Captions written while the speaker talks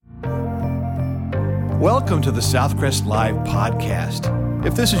Welcome to the Southcrest Live podcast.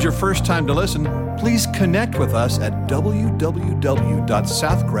 If this is your first time to listen, please connect with us at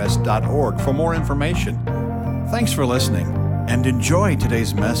www.southcrest.org for more information. Thanks for listening and enjoy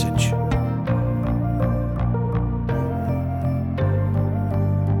today's message.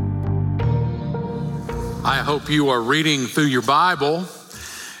 I hope you are reading through your Bible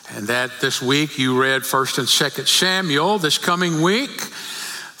and that this week you read 1st and 2nd Samuel. This coming week,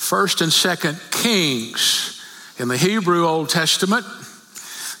 1st and 2nd Kings. In the Hebrew Old Testament,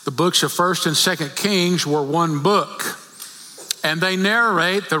 the books of 1st and 2nd Kings were one book, and they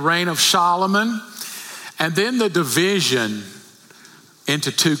narrate the reign of Solomon and then the division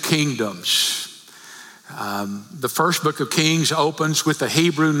into two kingdoms. The first book of Kings opens with the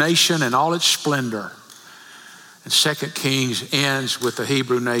Hebrew nation and all its splendor. And 2nd Kings ends with the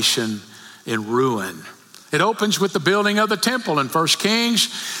Hebrew nation in ruin. It opens with the building of the temple in 1 Kings,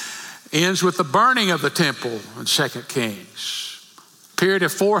 ends with the burning of the temple in 2 Kings. Period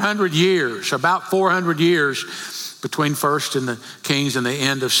of 400 years, about 400 years between 1st and the Kings and the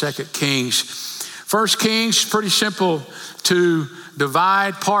end of 2 Kings. 1 Kings, pretty simple to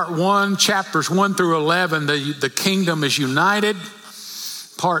divide. Part 1, chapters 1 through 11, the kingdom is united.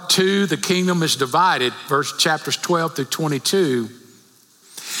 Part 2, the kingdom is divided, chapters 12 through 22.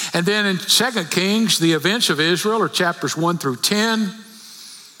 And then in 2 Kings, the events of Israel are chapters 1 through 10.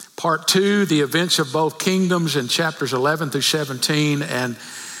 Part 2, the events of both kingdoms in chapters 11 through 17. And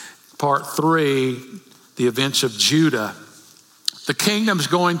part 3, the events of Judah. The kingdom's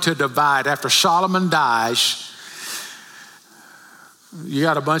going to divide. After Solomon dies, you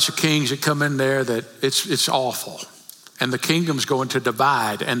got a bunch of kings that come in there that it's awful. And the kingdom's going to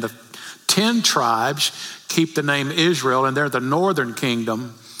divide. And the 10 tribes keep the name Israel, and they're the northern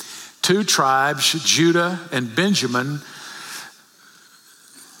kingdom. 2 tribes, Judah and Benjamin,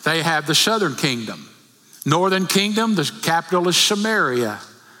 they have the southern kingdom. Northern kingdom, the capital is Samaria.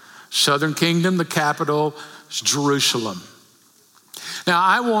 Southern kingdom, the capital is Jerusalem. Now,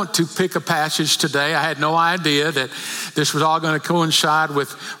 I want to pick a passage today. I had no idea that this was all going to coincide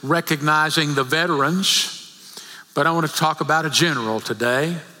with recognizing the veterans. But I want to talk about a general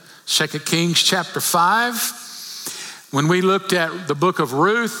today. 2 Kings chapter 5. When we looked at the book of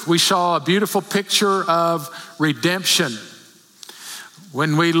Ruth, we saw a beautiful picture of redemption.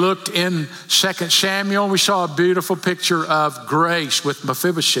 When we looked in 2 Samuel, we saw a beautiful picture of grace with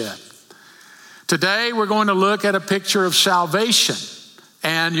Mephibosheth. Today, we're going to look at a picture of salvation.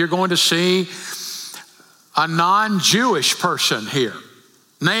 And you're going to see a non-Jewish person here,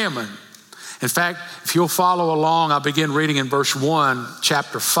 Naaman. In fact, if you'll follow along, I'll begin reading in verse 1,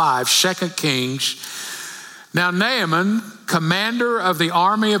 chapter 5, 2 Kings. Now Naaman, commander of the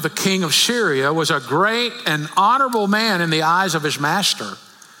army of the king of Syria, was a great and honorable man in the eyes of his master,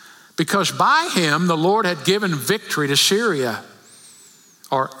 because by him the Lord had given victory to Syria,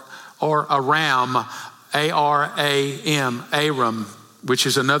 or Aram, A-R-A-M, Aram, which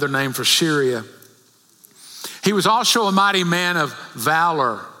is another name for Syria. He was also a mighty man of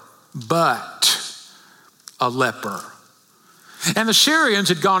valor, but a leper. And the Syrians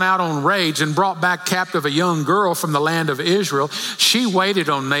had gone out on raids and brought back captive a young girl from the land of Israel. She waited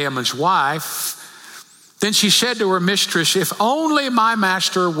on Naaman's wife. Then she said to her mistress, "If only my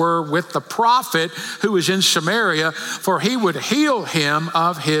master were with the prophet who is in Samaria, for he would heal him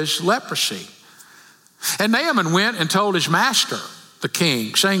of his leprosy." And Naaman went and told his master, the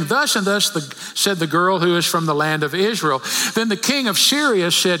king, saying, "Thus and thus said the girl who is from the land of Israel." Then the king of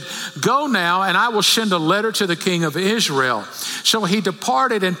Syria said, "Go now, and I will send a letter to the king of Israel." So he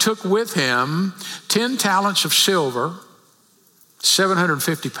departed and took with him 10 talents of silver,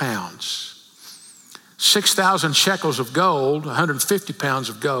 750 pounds, 6,000 shekels of gold, 150 pounds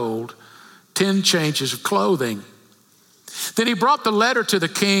of gold, 10 changes of clothing. Then he brought the letter to the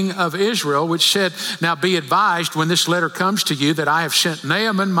king of Israel, which said, "Now be advised when this letter comes to you that I have sent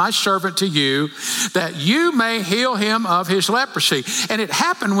Naaman, my servant, to you, that you may heal him of his leprosy." And it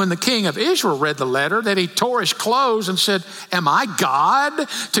happened when the king of Israel read the letter that he tore his clothes and said, "Am I God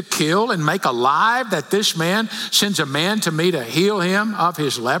to kill and make alive that this man sends a man to me to heal him of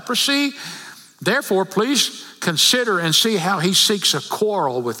his leprosy? Therefore, please consider and see how he seeks a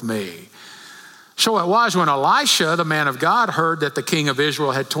quarrel with me." So it was when Elisha, the man of God, heard that the king of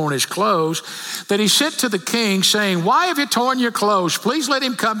Israel had torn his clothes, that he sent to the king saying, "Why have you torn your clothes? Please let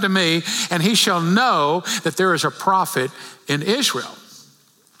him come to me, and he shall know that there is a prophet in Israel."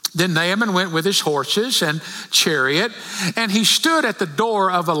 Then Naaman went with his horses and chariot, and he stood at the door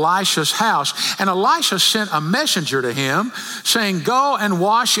of Elisha's house. And Elisha sent a messenger to him, saying, "Go and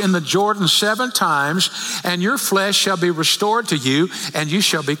wash in the Jordan 7 times, and your flesh shall be restored to you, and you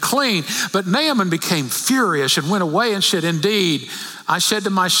shall be clean." But Naaman became furious and went away and said, "Indeed, I said to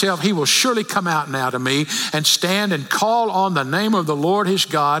myself, he will surely come out now to me and stand and call on the name of the Lord his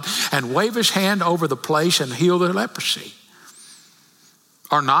God and wave his hand over the place and heal the leprosy.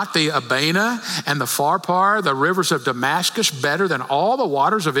 Are not the Abana and the Pharpar, the rivers of Damascus, better than all the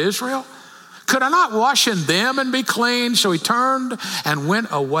waters of Israel? Could I not wash in them and be clean?" So he turned and went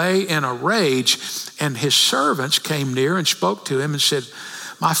away in a rage. And his servants came near and spoke to him and said,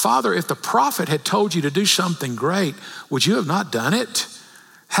 "My father, if the prophet had told you to do something great, would you have not done it?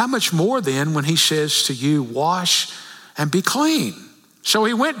 How much more then when he says to you, 'Wash and be clean'?" So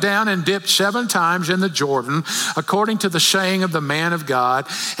he went down and dipped 7 times in the Jordan, according to the saying of the man of God,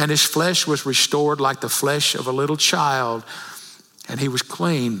 and his flesh was restored like the flesh of a little child, and he was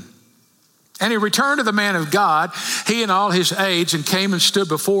clean. And he returned to the man of God, he and all his aides, and came and stood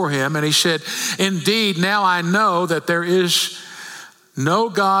before him. And he said, "Indeed, now I know that there is no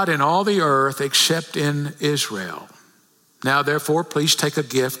God in all the earth except in Israel. Now, therefore, please take a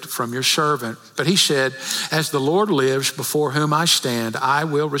gift from your servant." But he said, "As the Lord lives before whom I stand, I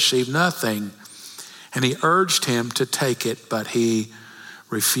will receive nothing." And he urged him to take it, but he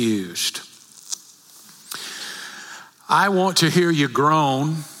refused. I want to hear you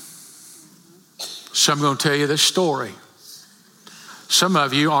groan, so I'm going to tell you this story. Some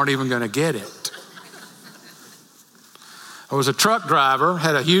of you aren't even going to get it. I was a truck driver,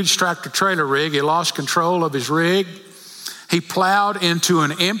 had a huge tractor trailer rig. He lost control of his rig. He plowed into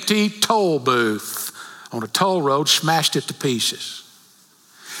an empty toll booth on a toll road, smashed it to pieces.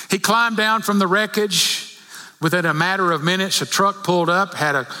 He climbed down from the wreckage. Within a matter of minutes, a truck pulled up,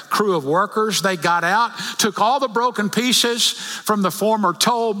 had a crew of workers. They got out, took all the broken pieces from the former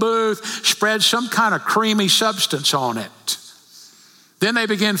toll booth, spread some kind of creamy substance on it. Then they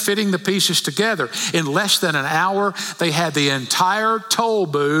began fitting the pieces together. In less than an hour, they had the entire toll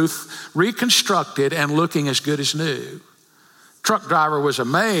booth reconstructed and looking as good as new. Truck driver was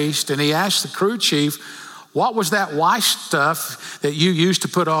amazed, and he asked the crew chief, "What was that white stuff that you used to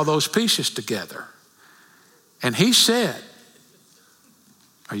put all those pieces together?" And he said,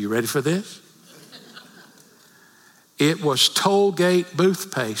 are you ready for this? It was toll gate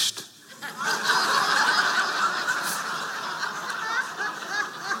booth paste.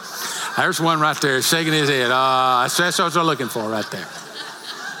 There's one right there shaking his head. That's what I'm looking for right there.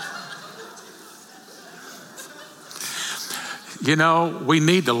 You know, we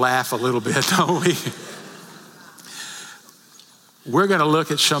need to laugh a little bit, don't we? We're going to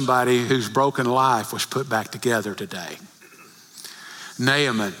look at somebody whose broken life was put back together today.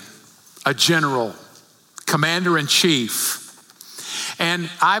 Naaman, a general, commander-in-chief. And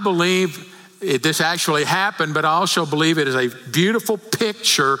I believe this actually happened, but I also believe it is a beautiful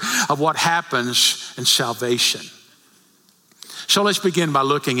picture of what happens in salvation. So let's begin by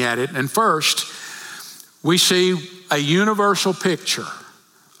looking at it. And first, we see a universal picture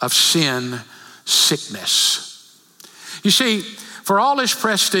of sin sickness. You see, for all his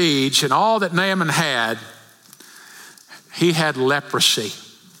prestige and all that Naaman had, he had leprosy.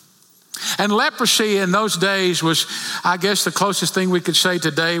 And leprosy in those days was, I guess the closest thing we could say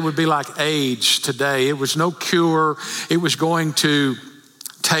today would be like AIDS today. It was no cure. It was going to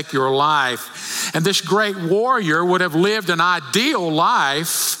take your life. And this great warrior would have lived an ideal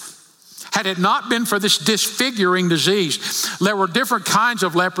life had it not been for this disfiguring disease. There were different kinds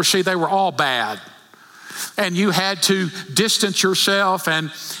of leprosy. They were all bad. And you had to distance yourself,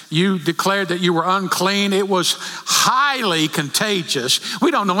 and you declared that you were unclean. It was highly contagious.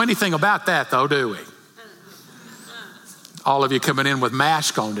 We don't know anything about that, though, do we? All of you coming in with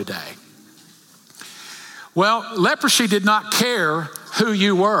masks on today. Well, leprosy did not care who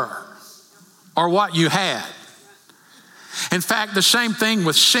you were or what you had. In fact, the same thing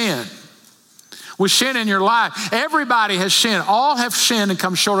with sin. With sin in your life, everybody has sinned. All have sinned and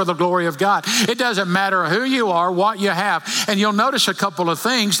come short of the glory of God. It doesn't matter who you are, what you have. And you'll notice a couple of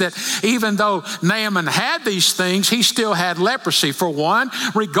things, that even though Naaman had these things, he still had leprosy. For one,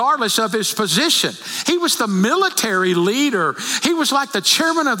 regardless of his position, he was the military leader. He was like the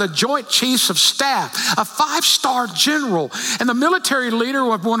chairman of the Joint Chiefs of Staff, a 5-star general, and the military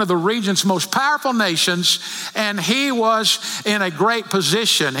leader of one of the region's most powerful nations. And he was in a great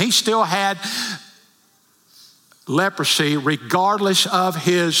position. He still had leprosy regardless of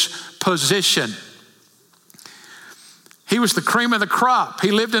his position. He was the cream of the crop.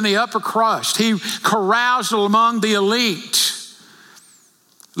 He lived in the upper crust. He caroused among the elite.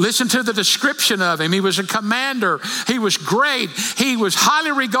 Listen to the description of him. He was a commander. He was great. He was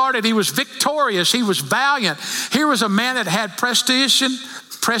highly regarded. He was victorious. He was valiant. Here was a man that had prestige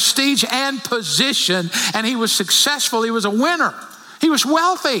and position, and he was successful. He was a winner. He was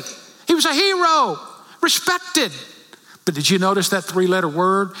wealthy. He was a hero, respected. But did you notice that 3-letter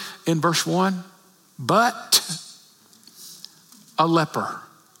word in verse 1? But a leper.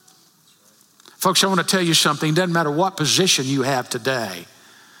 Folks, I want to tell you something. It doesn't matter what position you have today.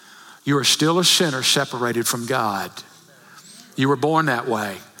 You are still a sinner separated from God. You were born that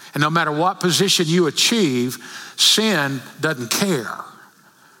way. And no matter what position you achieve, sin doesn't care.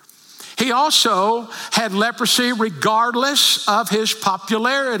 He also had leprosy regardless of his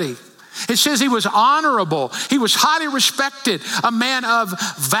popularity. It says he was honorable. He was highly respected, a man of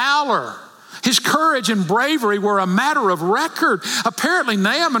valor. His courage and bravery were a matter of record. Apparently,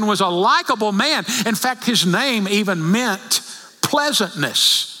 Naaman was a likable man. In fact, his name even meant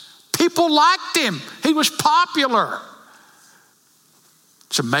pleasantness. People liked him. He was popular.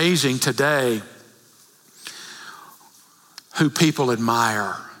 It's amazing today who people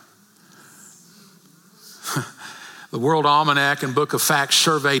admire. The World Almanac and Book of Facts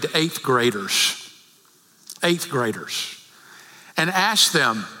surveyed 8th graders, and asked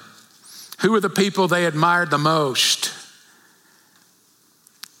them who were the people they admired the most.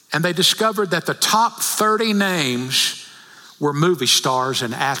 And they discovered that the top 30 names were movie stars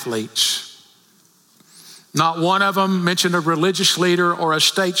and athletes. Not one of them mentioned a religious leader or a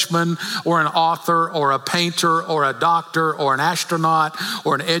statesman or an author or a painter or a doctor or an astronaut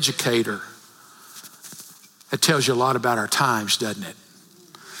or an educator. It tells you a lot about our times, doesn't it?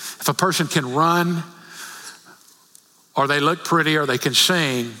 If a person can run, or they look pretty, or they can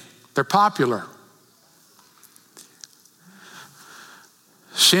sing, they're popular.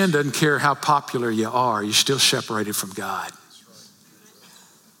 Sin doesn't care how popular you are. You're still separated from God.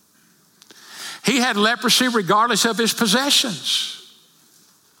 He had leprosy regardless of his possessions.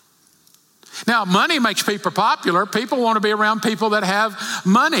 Now, money makes people popular. People want to be around people that have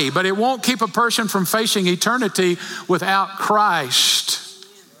money, but it won't keep a person from facing eternity without Christ.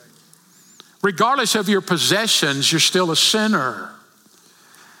 Regardless of your possessions, you're still a sinner.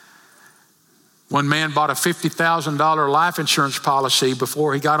 One man bought a $50,000 life insurance policy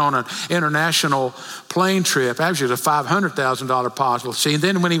before he got on an international plane trip. Actually, it was a $500,000 policy. And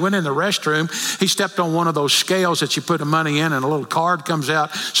then when he went in the restroom, he stepped on one of those scales that you put the money in, and a little card comes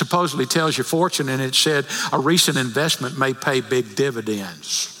out, supposedly tells your fortune, and it said, a recent investment may pay big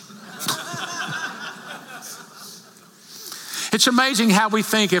dividends. It's amazing how we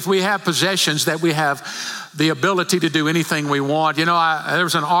think if we have possessions that we have the ability to do anything we want. You know, there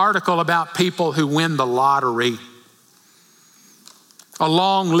was an article about people who win the lottery. A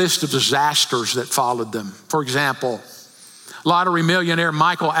long list of disasters that followed them. For example, lottery millionaire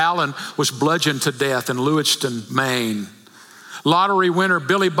Michael Allen was bludgeoned to death in Lewiston, Maine. Lottery winner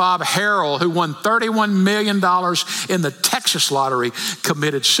Billy Bob Harrell, who won $31 million in the Texas lottery,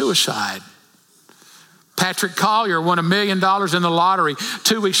 committed suicide. Patrick Collier won $1 million in the lottery.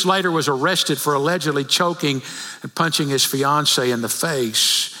 2 weeks later was arrested for allegedly choking and punching his fiancée in the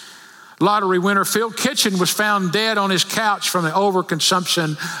face. Lottery winner Phil Kitchen was found dead on his couch from the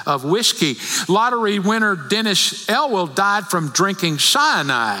overconsumption of whiskey. Lottery winner Dennis Elwell died from drinking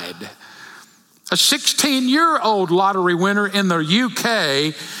cyanide. A 16-year-old lottery winner in the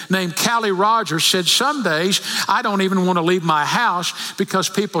UK named Callie Rogers said, some days I don't even want to leave my house because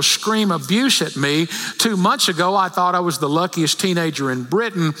people scream abuse at me. 2 months ago, I thought I was the luckiest teenager in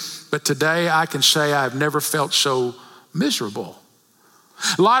Britain, but today I can say I've never felt so miserable.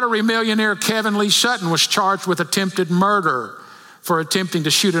 Lottery millionaire Kevin Lee Sutton was charged with attempted murder for attempting to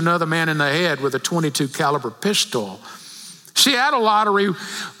shoot another man in the head with a .22 caliber pistol. Seattle lottery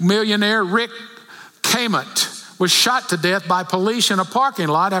millionaire Rick Kamut was shot to death by police in a parking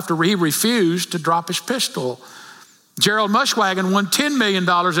lot after he refused to drop his pistol. Gerald Mushwagon won $10 million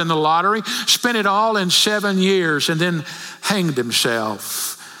in the lottery, spent it all in 7 years, and then hanged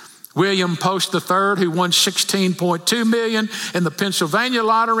himself. William Post III, who won $16.2 million in the Pennsylvania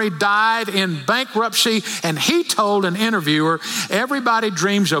lottery, died in bankruptcy, and he told an interviewer, everybody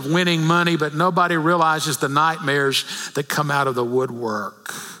dreams of winning money, but nobody realizes the nightmares that come out of the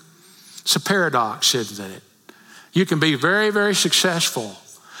woodwork. It's a paradox, isn't it? You can be very, very successful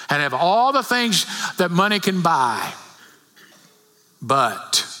and have all the things that money can buy,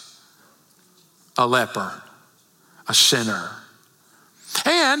 but a leper, a sinner.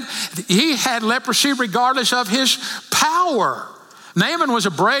 And he had leprosy regardless of his power. Naaman was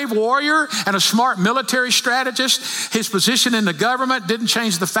a brave warrior and a smart military strategist. His position in the government didn't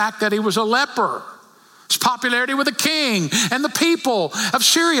change the fact that he was a leper. It's popularity with the king and the people of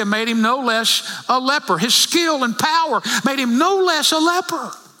Syria made him no less a leper. His skill and power made him no less a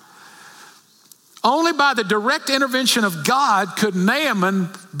leper. Only by the direct intervention of God could Naaman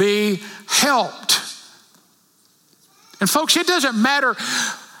be helped. And folks, it doesn't matter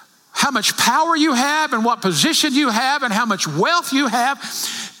how much power you have and what position you have and how much wealth you have.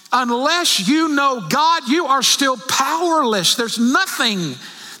 Unless you know God, you are still powerless. There's nothing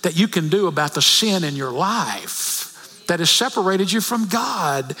that you can do about the sin in your life that has separated you from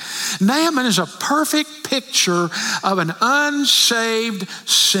God. Naaman is a perfect picture of an unsaved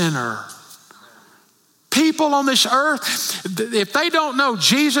sinner. People on this earth, if they don't know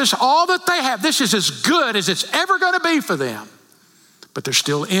Jesus, all that they have, this is as good as it's ever going to be for them. But they're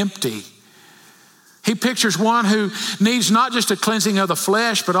still empty. He pictures one who needs not just a cleansing of the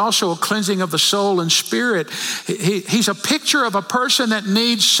flesh, but also a cleansing of the soul and spirit. He's a picture of a person that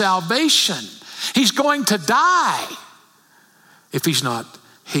needs salvation. He's going to die if he's not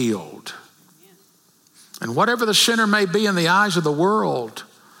healed. And whatever the sinner may be in the eyes of the world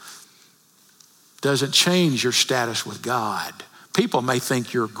doesn't change your status with God. People may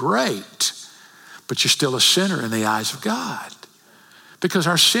think you're great, but you're still a sinner in the eyes of God, because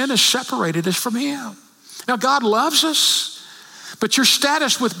our sin has separated us from Him. Now, God loves us, but your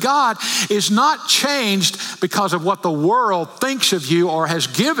status with God is not changed because of what the world thinks of you or has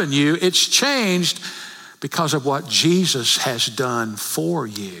given you. It's changed because of what Jesus has done for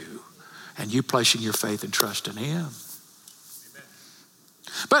you and you placing your faith and trust in Him. Amen.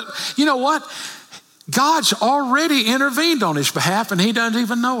 But you know what? God's already intervened on his behalf and he doesn't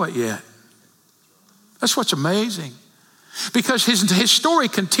even know it yet. That's what's amazing. Because his story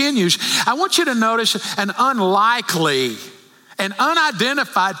continues. I want you to notice an unlikely, an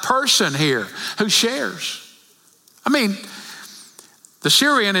unidentified person here who shares. I mean, the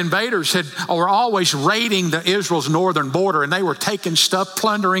Syrian invaders were always raiding Israel's northern border, and they were taking stuff,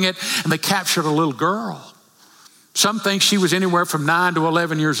 plundering it, and they captured a little girl. Some think she was anywhere from 9 to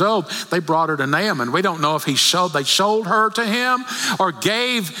 11 years old. They brought her to Naaman. We don't know if they sold her to him or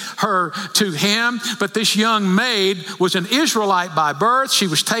gave her to him. But this young maid was an Israelite by birth. She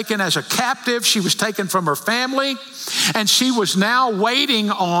was taken as a captive. She was taken from her family. And she was now waiting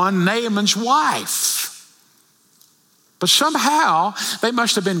on Naaman's wife. But somehow they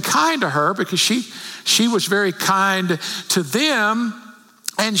must have been kind to her, because she was very kind to them.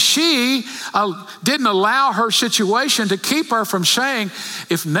 And she didn't allow her situation to keep her from saying,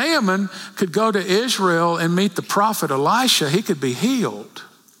 if Naaman could go to Israel and meet the prophet Elisha, he could be healed.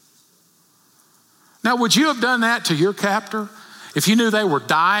 Now, would you have done that to your captor? If you knew they were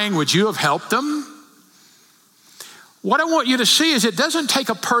dying, would you have helped them? What I want you to see is it doesn't take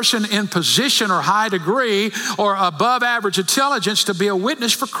a person in position or high degree or above average intelligence to be a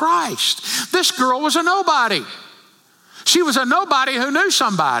witness for Christ. This girl was a nobody. She was a nobody who knew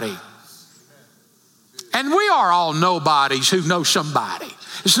somebody. And we are all nobodies who know somebody.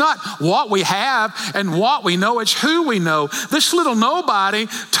 It's not what we have and what we know, it's who we know. This little nobody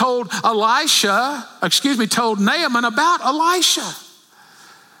told Naaman about Elisha.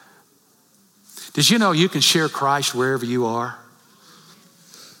 Did you know you can share Christ wherever you are?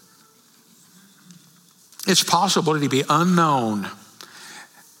 It's possible to be unknown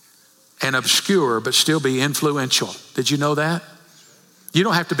and obscure, but still be influential. Did you know that? You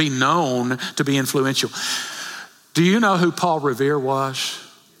don't have to be known to be influential. Do you know who Paul Revere was?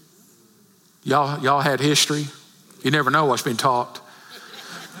 Y'all had history. You never know what's been taught.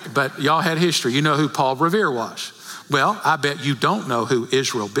 But y'all had history. You know who Paul Revere was. Well, I bet you don't know who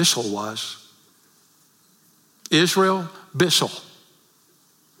Israel Bissell was. Israel Bissell.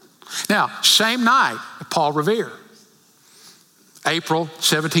 Now, same night, Paul Revere. April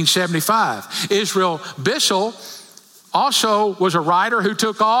 1775. Israel Bissell also was a writer who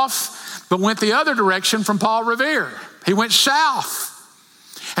took off, but went the other direction from Paul Revere. He went south,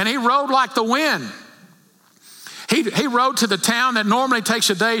 and he rode like the wind. He rode to the town that normally takes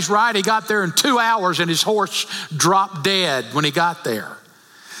a day's ride. He got there in 2 hours, and his horse dropped dead when he got there.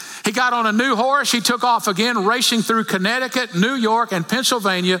 He got on a new horse. He took off again, racing through Connecticut, New York, and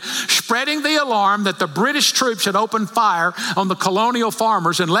Pennsylvania, spreading the alarm that the British troops had opened fire on the colonial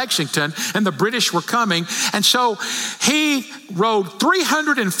farmers in Lexington, and the British were coming. And so he rode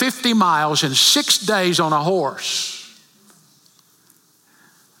 350 miles in 6 days on a horse.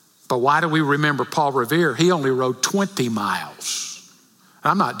 But why do we remember Paul Revere? He only rode 20 miles.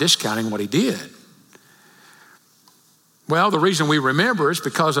 I'm not discounting what he did. Well, the reason we remember is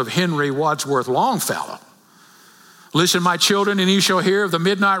because of Henry Wadsworth Longfellow. Listen, my children, and you shall hear of the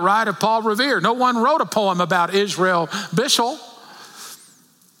midnight ride of Paul Revere. No one wrote a poem about Israel Bissell.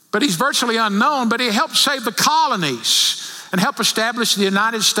 but he's virtually unknown, but he helped save the colonies and help establish the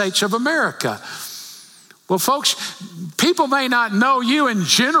United States of America. Well, folks, people may not know you in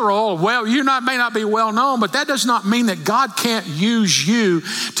general. Well, may not be well known, but that does not mean that God can't use you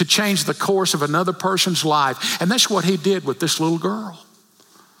to change the course of another person's life. And that's what he did with this little girl.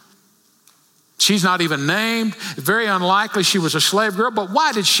 She's not even named. Very unlikely she was a slave girl, but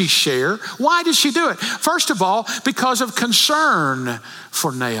why did she share? Why did she do it? First of all, because of concern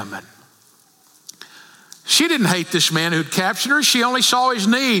for Naaman. She didn't hate this man who'd captured her. She only saw his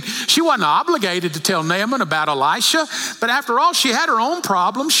need. She wasn't obligated to tell Naaman about Elisha, but after all, she had her own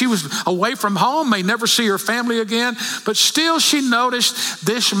problems. She was away from home, may never see her family again, but still she noticed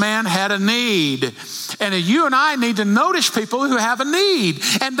this man had a need. And you and I need to notice people who have a need,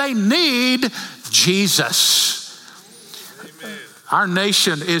 and they need Jesus. Amen. Our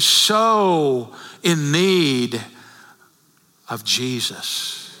nation is so in need of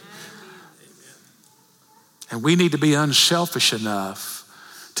Jesus. And we need to be unselfish enough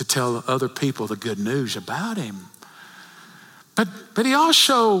to tell other people the good news about him. But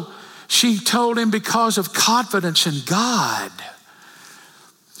she told him because of confidence in God.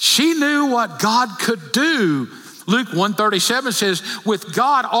 She knew what God could do. Luke 1:37 says, with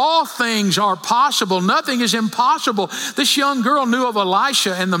God, all things are possible. Nothing is impossible. This young girl knew of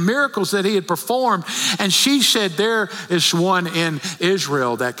Elisha and the miracles that he had performed. And she said, there is one in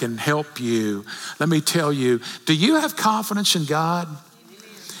Israel that can help you. Let me tell you, do you have confidence in God?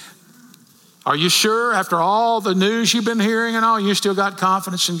 Are you sure after all the news you've been hearing and all, you still got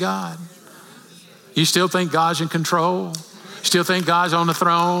confidence in God? You still think God's in control? Still think God's on the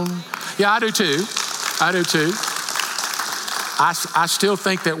throne? Yeah, I do too. I do too. I still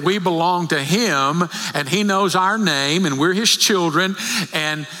think that we belong to him and he knows our name and we're his children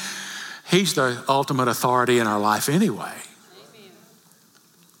and he's the ultimate authority in our life anyway. Amen.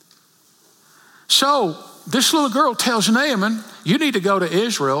 So this little girl tells Naaman, you need to go to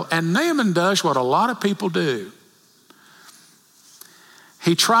Israel, and Naaman does what a lot of people do.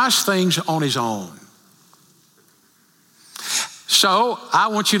 He tries things on his own. So I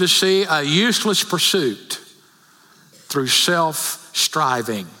want you to see a useless pursuit through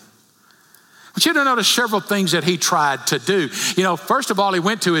self-striving. I want you to notice several things that he tried to do. You know, first of all, he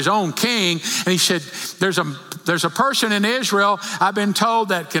went to his own king and he said, there's a person in Israel I've been told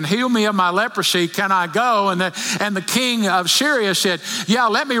that can heal me of my leprosy. Can I go? And the king of Syria said, yeah,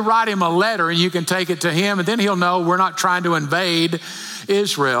 let me write him a letter and you can take it to him and then he'll know we're not trying to invade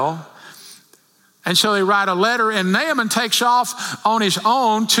Israel. And so they write a letter and Naaman takes off on his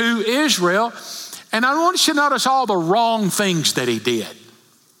own to Israel. And I want you to notice all the wrong things that he did.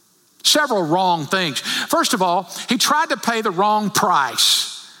 Several wrong things. First of all, he tried to pay the wrong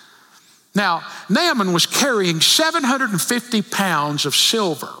price. Now, Naaman was carrying 750 pounds of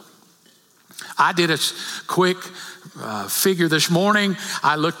silver. I did a quick figure this morning.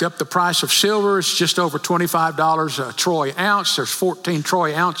 I looked up the price of silver. It's just over $25 a troy ounce. There's 14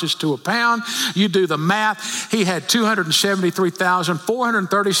 troy ounces to a pound. You do the math. He had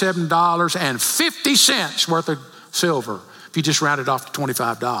 $273,437.50 worth of silver if you just round it off to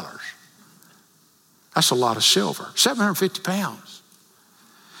 $25. That's a lot of silver, 750 pounds.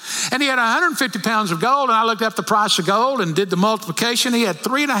 And he had 150 pounds of gold, and I looked up the price of gold and did the multiplication. He had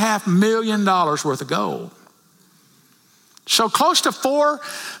 $3.5 million worth of gold. So close to $4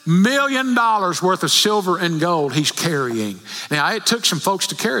 million worth of silver and gold he's carrying. Now, it took some folks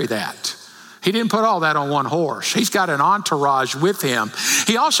to carry that. He didn't put all that on one horse. He's got an entourage with him.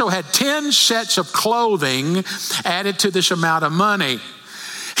 He also had 10 sets of clothing added to this amount of money.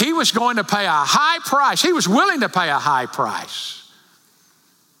 He was going to pay a high price. He was willing to pay a high price.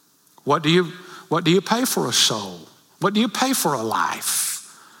 What do you pay for a soul? What do you pay for a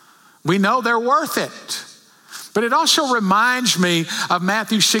life? We know they're worth it. But it also reminds me of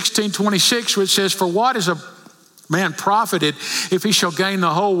Matthew 16:26, which says, for what is a man profited if he shall gain the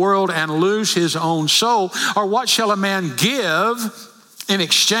whole world and lose his own soul? Or what shall a man give in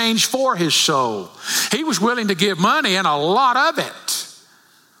exchange for his soul? He was willing to give money and a lot of it,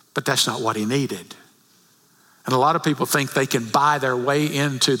 but that's not what he needed. And a lot of people think they can buy their way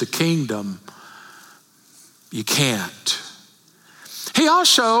into the kingdom. You can't. He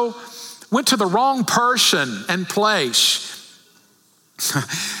also went to the wrong person and place.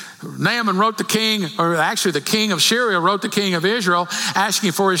 Naaman wrote the king, or actually the king of Syria wrote the king of Israel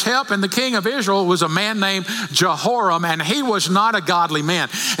asking for his help. And the king of Israel was a man named Jehoram, and he was not a godly man.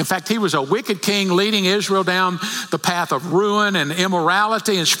 In fact, he was a wicked king leading Israel down the path of ruin and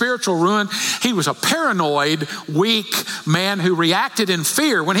immorality and spiritual ruin. He was a paranoid, weak man who reacted in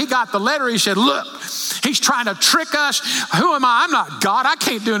fear. When he got the letter, he said, look, he's trying to trick us. Who am I? I'm not God. I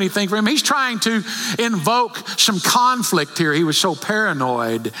can't do anything for him. He's trying to invoke some conflict here. He was so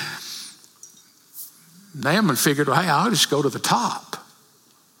paranoid. Naaman figured, hey, I'll just go to the top.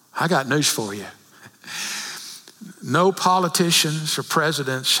 I got news for you. No politicians or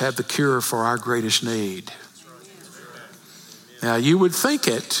presidents have the cure for our greatest need. Now, you would think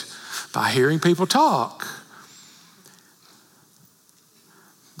it by hearing people talk.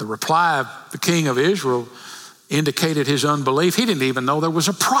 The reply of the king of Israel indicated his unbelief. He didn't even know there was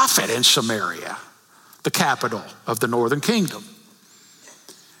a prophet in Samaria, the capital of the northern kingdom.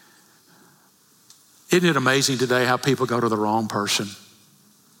 Isn't it amazing today how people go to the wrong person?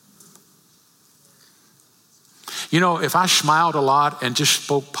 You know, if I smiled a lot and just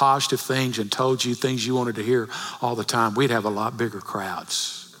spoke positive things and told you things you wanted to hear all the time, we'd have a lot bigger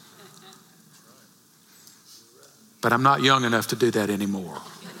crowds. But I'm not young enough to do that anymore.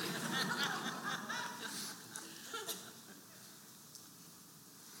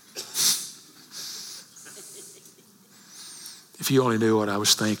 If you only knew what I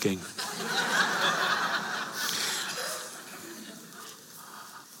was thinking.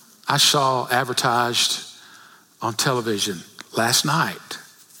 I saw advertised on television last night.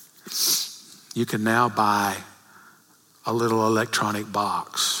 You can now buy a little electronic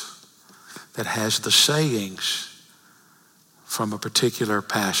box that has the sayings from a particular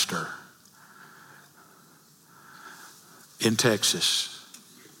pastor in Texas.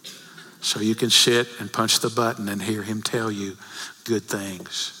 So you can sit and punch the button and hear him tell you good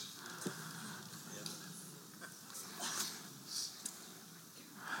things.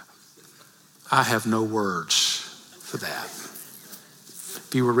 I have no words for that. If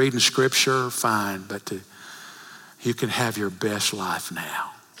you were reading scripture, fine, but you can have your best life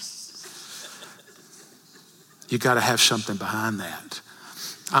now. You got to have something behind that.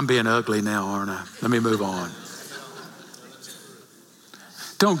 I'm being ugly now, aren't I? Let me move on.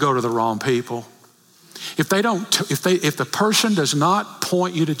 Don't go to the wrong people. If the person does not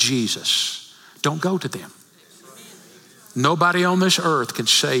point you to Jesus, don't go to them. Nobody on this earth can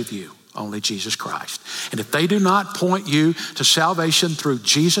save you. Only Jesus Christ. And if they do not point you to salvation through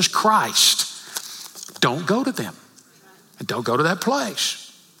Jesus Christ, don't go to them. And don't go to that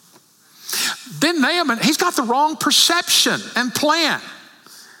place. Then Naaman, he's got the wrong perception and plan.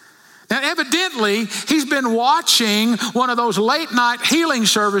 Now, evidently, he's been watching one of those late night healing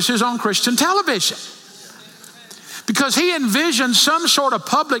services on Christian television. Because he envisioned some sort of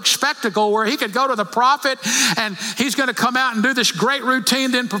public spectacle where he could go to the prophet and he's going to come out and do this great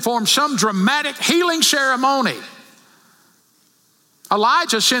routine, then perform some dramatic healing ceremony.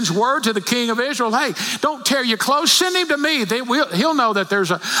 Elijah sends word to the king of Israel, hey, don't tear your clothes, send him to me. He'll know that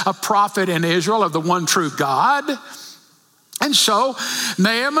there's a prophet in Israel of the one true God. And so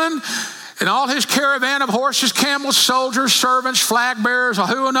Naaman and all his caravan of horses, camels, soldiers, servants, flag bearers, or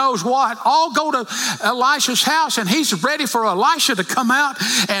who knows what, all go to Elisha's house, and he's ready for Elisha to come out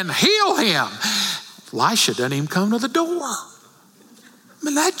and heal him. Elisha doesn't even come to the door. I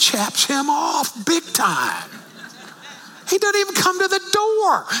mean, that chaps him off big time. He doesn't even come to the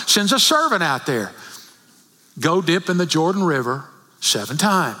door. Sends a servant out there. Go dip in the Jordan River 7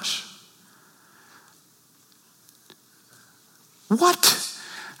 times. What?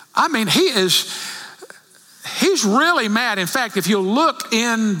 I mean, he's really mad. In fact, if you look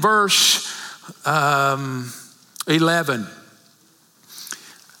in verse 11,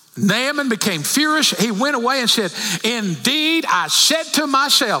 Naaman became furious. He went away and said, indeed, I said to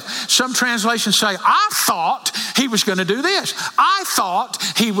myself. Some translations say, I thought he was going to do this. I thought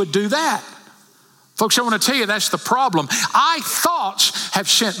he would do that. Folks, I want to tell you that's the problem. I thoughts have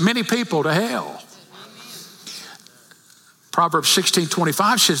sent many people to hell. Proverbs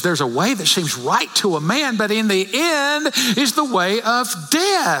 16:25 says there's a way that seems right to a man, but in the end is the way of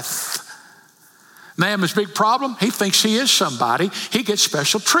death. Naaman's big problem, he thinks he is somebody. He gets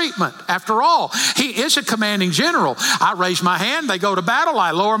special treatment. After all, he is a commanding general. I raise my hand, they go to battle.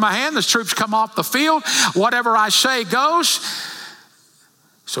 I lower my hand, the troops come off the field. Whatever I say goes.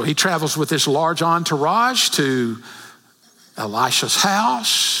 So he travels with this large entourage to Elisha's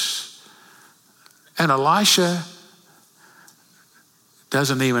house. And Elisha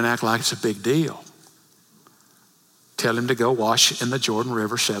doesn't even act like it's a big deal. Tell him to go wash in the Jordan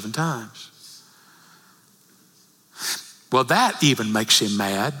River 7 times. Well, that even makes him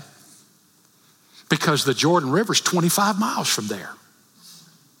mad. because the Jordan River is 25 miles from there.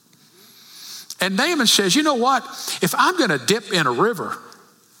 And Naaman says, you know what? If I'm going to dip in a river,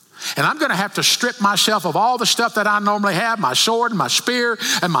 and I'm going to have to strip myself of all the stuff that I normally have, my sword and my spear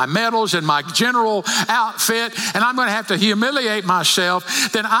and my medals and my general outfit, and I'm going to have to humiliate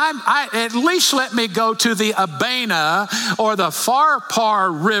myself, then at least let me go to the Abana or the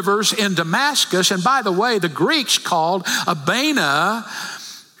Pharpar rivers in Damascus. And by the way, the Greeks called Abana,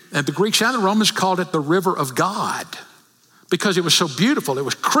 and the Greeks and the Romans called it the river of God, because it was so beautiful. It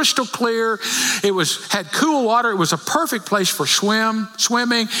was crystal clear. It had cool water. It was a perfect place for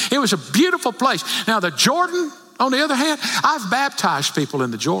swimming. It was a beautiful place. Now the Jordan, on the other hand, I've baptized people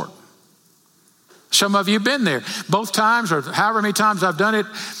in the Jordan. Some of you have been there. Both times, or however many times I've done it,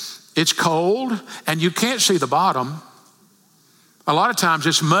 it's cold and you can't see the bottom. A lot of times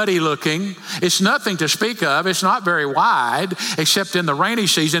it's muddy looking. It's nothing to speak of. It's not very wide, except in the rainy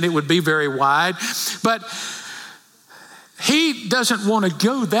season it would be very wide. But he doesn't want to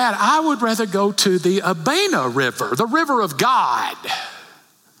go that. I would rather go to the Abana River, the river of God.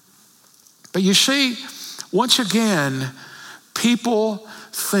 But you see, once again, people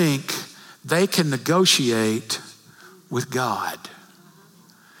think they can negotiate with God.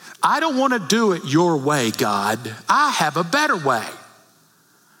 I don't want to do it your way, God. I have a better way.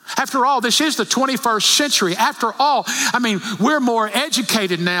 After all, this is the 21st century. After all, I mean, we're more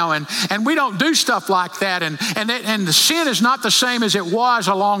educated now, and we don't do stuff like that. And the sin is not the same as it was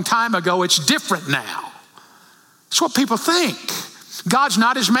a long time ago. It's different now. That's what people think. God's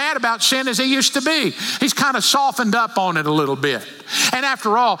not as mad about sin as he used to be. He's kind of softened up on it a little bit. And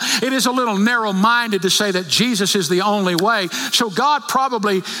after all, it is a little narrow-minded to say that Jesus is the only way. So God,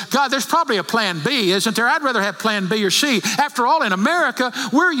 there's probably a plan B, isn't there? I'd rather have plan B or C. After all, in America,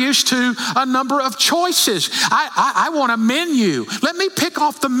 we're used to a number of choices. I want a menu. Let me pick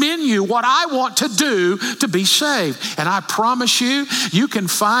off the menu what I want to do to be saved. And I promise you, you can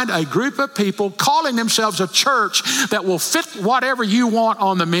find a group of people calling themselves a church that will fit whatever you want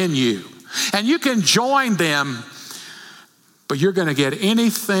on the menu. And you can join them, but you're going to get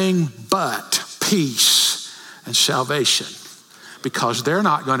anything but peace and salvation, because they're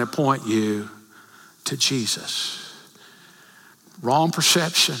not going to point you to Jesus. Wrong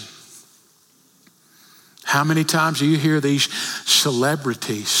perception. How many times do you hear these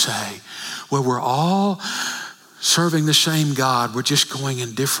celebrities say, well, we're all serving the same God, we're just going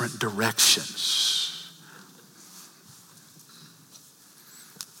in different directions?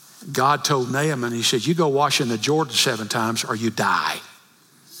 God told Naaman, he said, you go wash in the Jordan 7 times or you die.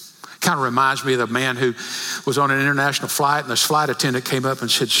 Kind of reminds me of the man who was on an international flight, and this flight attendant came up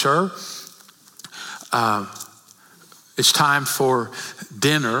and said, sir, it's time for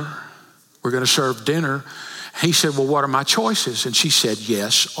dinner. We're going to serve dinner. He said, well, what are my choices? And she said,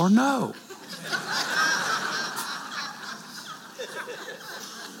 yes or no.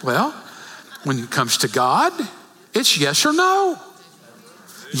 Well, when it comes to God, it's yes or no.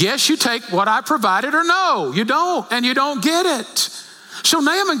 Yes, you take what I provided, or no, you don't, and you don't get it. So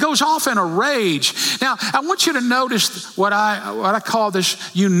Naaman goes off in a rage. Now, I want you to notice what I call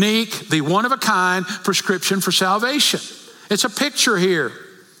this unique, the one-of-a-kind prescription for salvation. It's a picture here.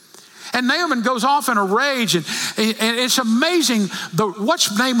 And Naaman goes off in a rage, and it's amazing.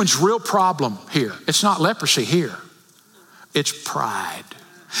 What's Naaman's real problem here? It's not leprosy here. It's pride.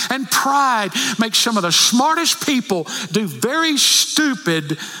 And pride makes some of the smartest people do very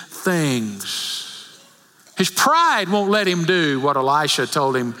stupid things. His pride won't let him do what Elisha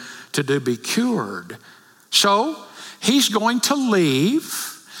told him to do, be cured. So he's going to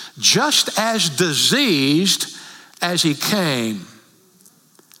leave just as diseased as he came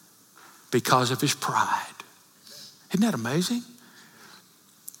because of his pride. Isn't that amazing?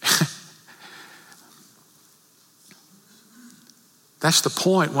 That's the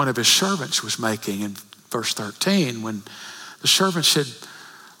point one of his servants was making in verse 13, when the servant said,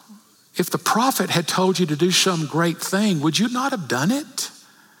 if the prophet had told you to do some great thing, would you not have done it?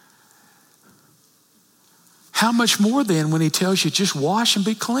 How much more then when he tells you just wash and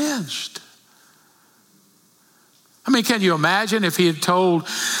be cleansed? I mean, can you imagine if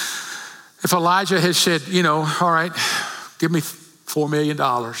if Elijah had said, all right, give me $4 million,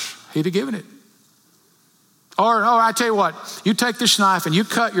 he'd have given it. Or I tell you what, you take this knife and you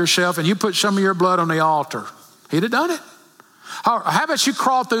cut yourself and you put some of your blood on the altar. He'd have done it. Or how about you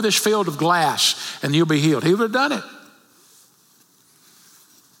crawl through this field of glass and you'll be healed? He would have done it.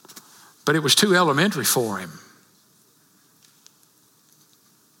 But it was too elementary for him.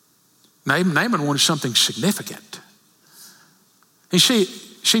 Naaman wanted something significant. You see,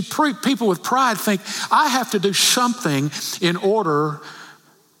 people with pride think, I have to do something in order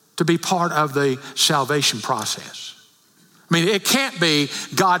to be part of the salvation process. I mean, it can't be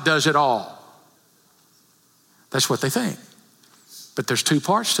God does it all. That's what they think. But there's two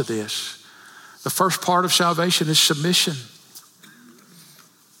parts to this. The first part of salvation is submission.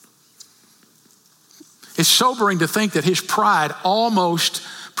 It's sobering to think that his pride almost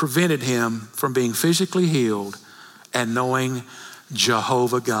prevented him from being physically healed and knowing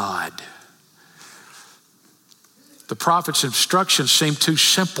Jehovah God. The prophet's instructions seem too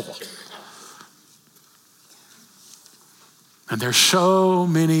simple. And there's so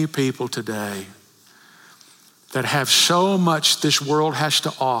many people today that have so much this world has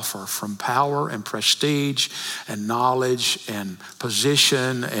to offer, from power and prestige and knowledge and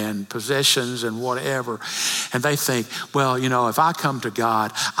position and possessions and whatever. And they think, well, if I come to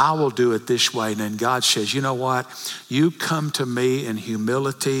God, I will do it this way. And then God says, you know what? You come to me in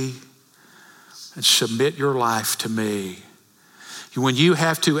humility and submit your life to me. When you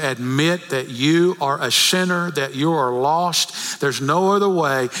have to admit that you are a sinner, that you are lost, there's no other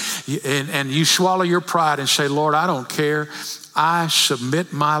way, and you swallow your pride and say, Lord, I don't care. I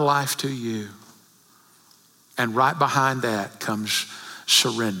submit my life to you. And right behind that comes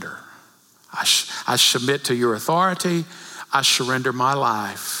surrender. I submit to your authority. I surrender my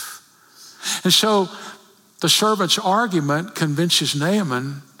life. And so the servant's argument convinces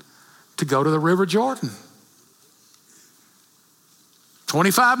Naaman to go to the River Jordan.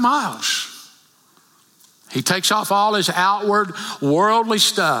 25 miles. He takes off all his outward worldly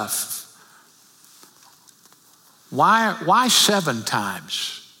stuff. Why 7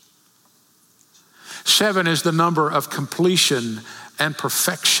 times? 7 is the number of completion and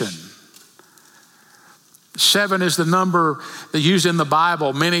perfection. 7 is the number that's used in the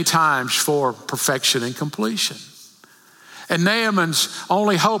Bible many times for perfection and completion. And Naaman's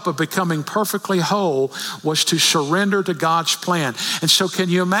only hope of becoming perfectly whole was to surrender to God's plan. And so can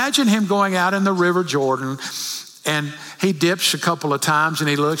you imagine him going out in the River Jordan, and he dips a couple of times and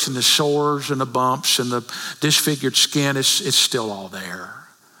he looks, and the sores and the bumps and the disfigured skin, it's still all there.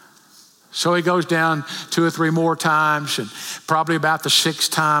 So he goes down 2 or 3 more times, and probably about the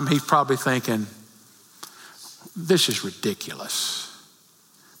 6th time, he's probably thinking, this is ridiculous.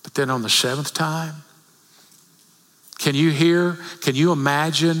 But then on the 7th time, can you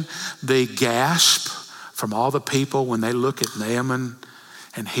imagine the gasp from all the people when they look at Naaman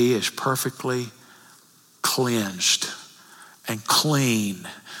and he is perfectly cleansed and clean.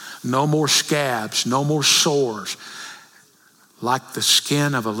 No more scabs, no more sores, like the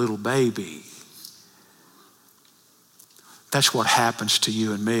skin of a little baby. That's what happens to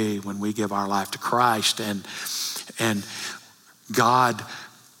you and me when we give our life to Christ, and God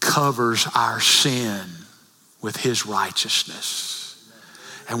covers our sin with his righteousness.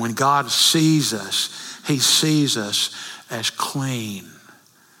 And when God sees us, he sees us as clean.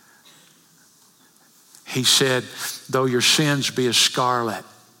 He said, though your sins be as scarlet,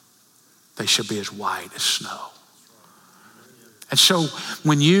 they shall be as white as snow. And so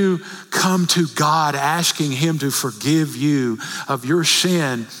when you come to God asking him to forgive you of your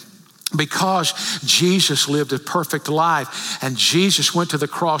sin, because Jesus lived a perfect life and Jesus went to the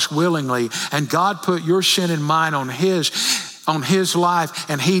cross willingly, and God put your sin and mine on his life,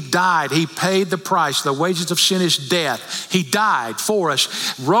 and he died. He paid the price. The wages of sin is death. He died for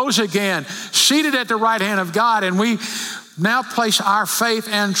us, rose again, seated at the right hand of God, and we now place our faith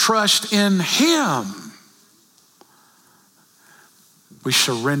and trust in him. We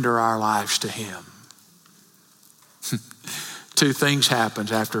surrender our lives to him. 2 things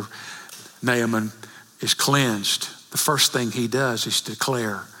happen after Naaman is cleansed. The first thing he does is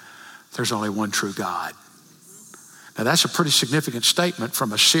declare there's only one true God. Now that's a pretty significant statement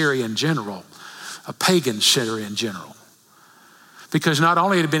from a Syrian general, a pagan Syrian general. Because not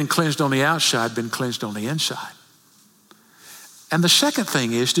only had he been cleansed on the outside, been cleansed on the inside. And the second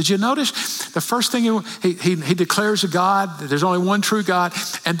thing is, did you notice the first thing he declares to God that there's only one true God,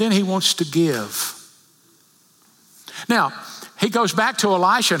 and then he wants to give. Now, he goes back to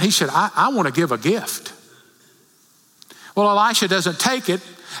Elisha and he said, I want to give a gift. Well, Elisha doesn't take it.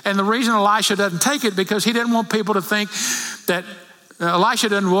 And the reason Elisha doesn't take it, because he didn't want people to think that, Elisha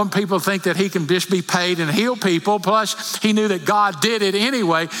doesn't want people to think that he can just be paid and heal people. Plus, he knew that God did it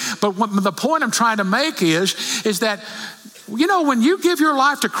anyway. But the point I'm trying to make is that, when you give your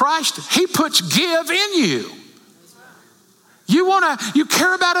life to Christ, he puts give in you. You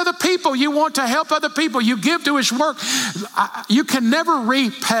care about other people. You want to help other people. You give to his work. You can never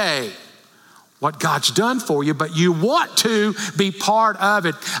repay what God's done for you, but you want to be part of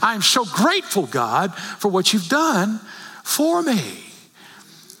it. I am so grateful, God, for what you've done for me.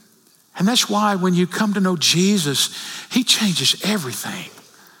 And that's why when you come to know Jesus, he changes everything.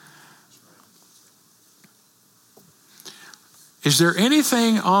 Is there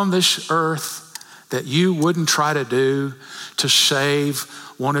anything on this earth that you wouldn't try to do to save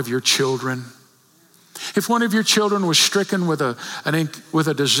one of your children? If one of your children was stricken with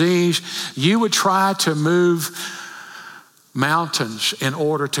a disease, you would try to move mountains in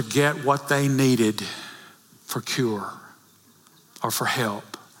order to get what they needed for cure or for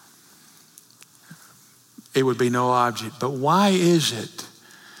help. It would be no object. But why is it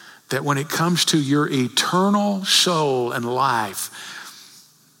that when it comes to your eternal soul and life,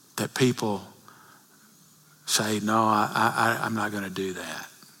 that people say, no, I'm not going to do that?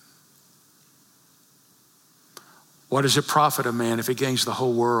 What does it profit a man if he gains the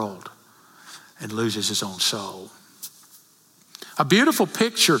whole world and loses his own soul? A beautiful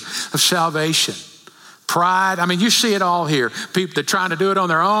picture of salvation. Pride, I mean, you see it all here. People that are trying to do it on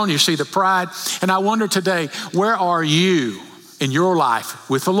their own, you see the pride. And I wonder today, where are you in your life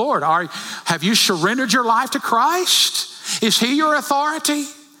with the Lord? Have you surrendered your life to Christ? Is he your authority?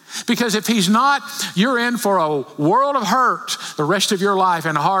 Because if he's not, you're in for a world of hurt the rest of your life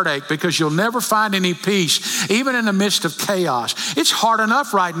and heartache, because you'll never find any peace, even in the midst of chaos. It's hard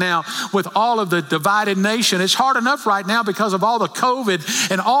enough right now with all of the divided nation. It's hard enough right now because of all the COVID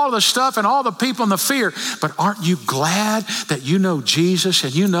and all the stuff and all the people and the fear. But aren't you glad that you know Jesus,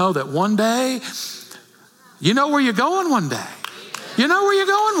 and you know that one day, you know where you're going one day. You know where you're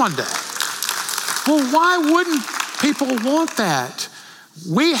going one day. Well, why wouldn't people want that?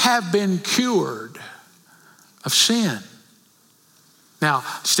 We have been cured of sin. Now,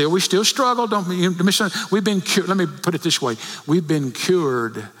 we still struggle. Don't misunderstand. We've been cured. Let me put it this way. We've been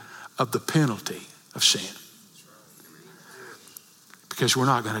cured of the penalty of sin. Because we're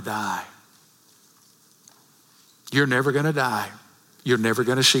not going to die. You're never going to die. You're never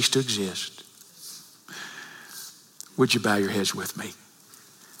going to cease to exist. Would you bow your heads with me?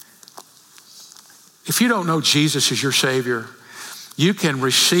 If you don't know Jesus as your Savior, you can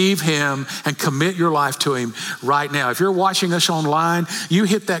receive him and commit your life to him right now. If you're watching us online, you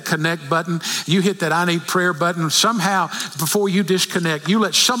hit that connect button. You hit that I need prayer button. Somehow, before you disconnect, you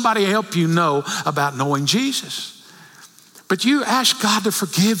let somebody help you know about knowing Jesus. But you ask God to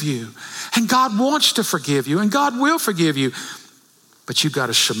forgive you. And God wants to forgive you. And God will forgive you. But you've got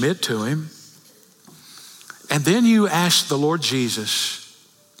to submit to him. And then you ask the Lord Jesus.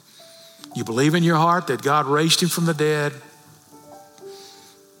 You believe in your heart that God raised him from the dead.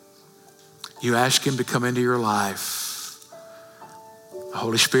 You ask him to come into your life. The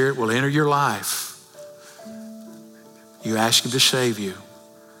Holy Spirit will enter your life. You ask him to save you.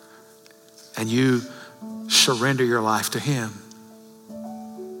 And you surrender your life to him.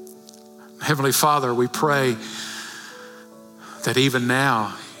 Heavenly Father, we pray that even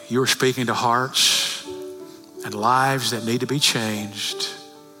now you're speaking to hearts and lives that need to be changed.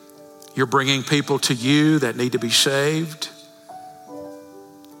 You're bringing people to you that need to be saved.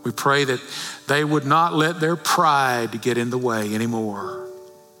 We pray that they would not let their pride get in the way anymore.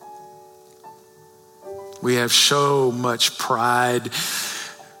 We have so much pride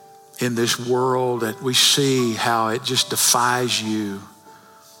in this world that we see how it just defies you.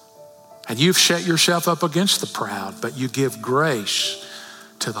 And you've set yourself up against the proud, but you give grace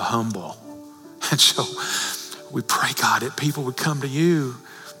to the humble. And so we pray, God, that people would come to you.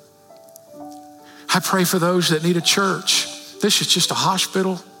 I pray for those that need a church. This is just a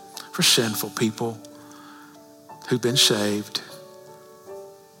hospital for sinful people who've been saved,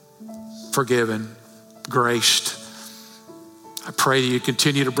 forgiven, graced. I pray that you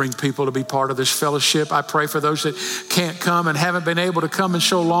continue to bring people to be part of this fellowship. I pray for those that can't come and haven't been able to come in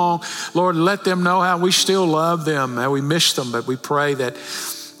so long. Lord, let them know how we still love them, how we miss them, but we pray that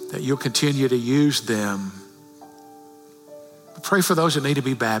you'll continue to use them. I pray for those that need to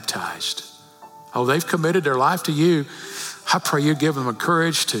be baptized. Oh, they've committed their life to you. I pray you give them the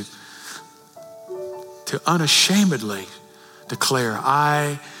courage to unashamedly declare,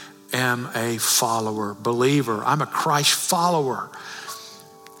 I am a follower, believer. I'm a Christ follower.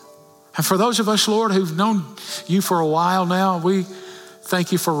 And for those of us, Lord, who've known you for a while now, we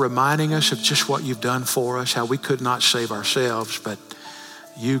thank you for reminding us of just what you've done for us, how we could not save ourselves, but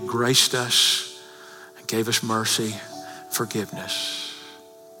you graced us and gave us mercy, forgiveness.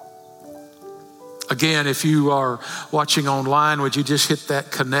 Again, if you are watching online, would you just hit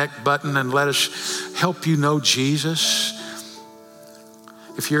that connect button and let us help you know Jesus?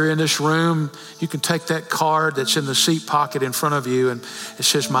 If you're in this room, you can take that card that's in the seat pocket in front of you, and it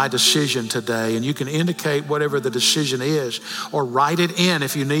says my decision today, and you can indicate whatever the decision is, or write it in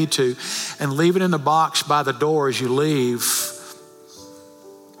if you need to, and leave it in the box by the door as you leave.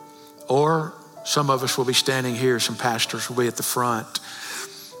 Or some of us will be standing here, some pastors will be at the front.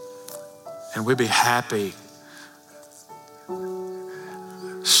 And we'd be happy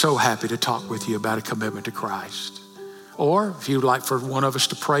so happy to talk with you about a commitment to Christ. Or if you'd like for one of us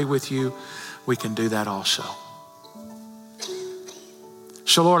to pray with you, we can do that also.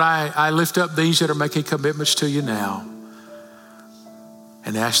 So Lord, I lift up these that are making commitments to you now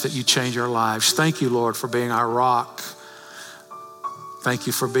and ask that you change our lives. Thank you, Lord, for being our rock. Thank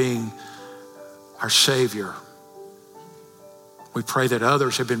you for being our Savior. We pray that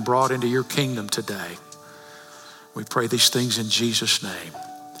others have been brought into your kingdom today. We pray these things in Jesus' name.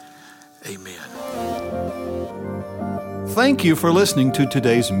 Amen. Thank you for listening to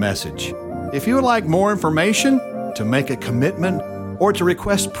today's message. If you would like more information, to make a commitment, or to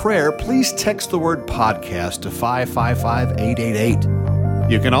request prayer, please text the word podcast to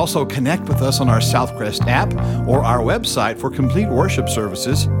 555-888. You can also connect with us on our Southcrest app or our website for complete worship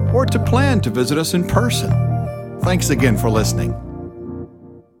services, or to plan to visit us in person. Thanks again for listening.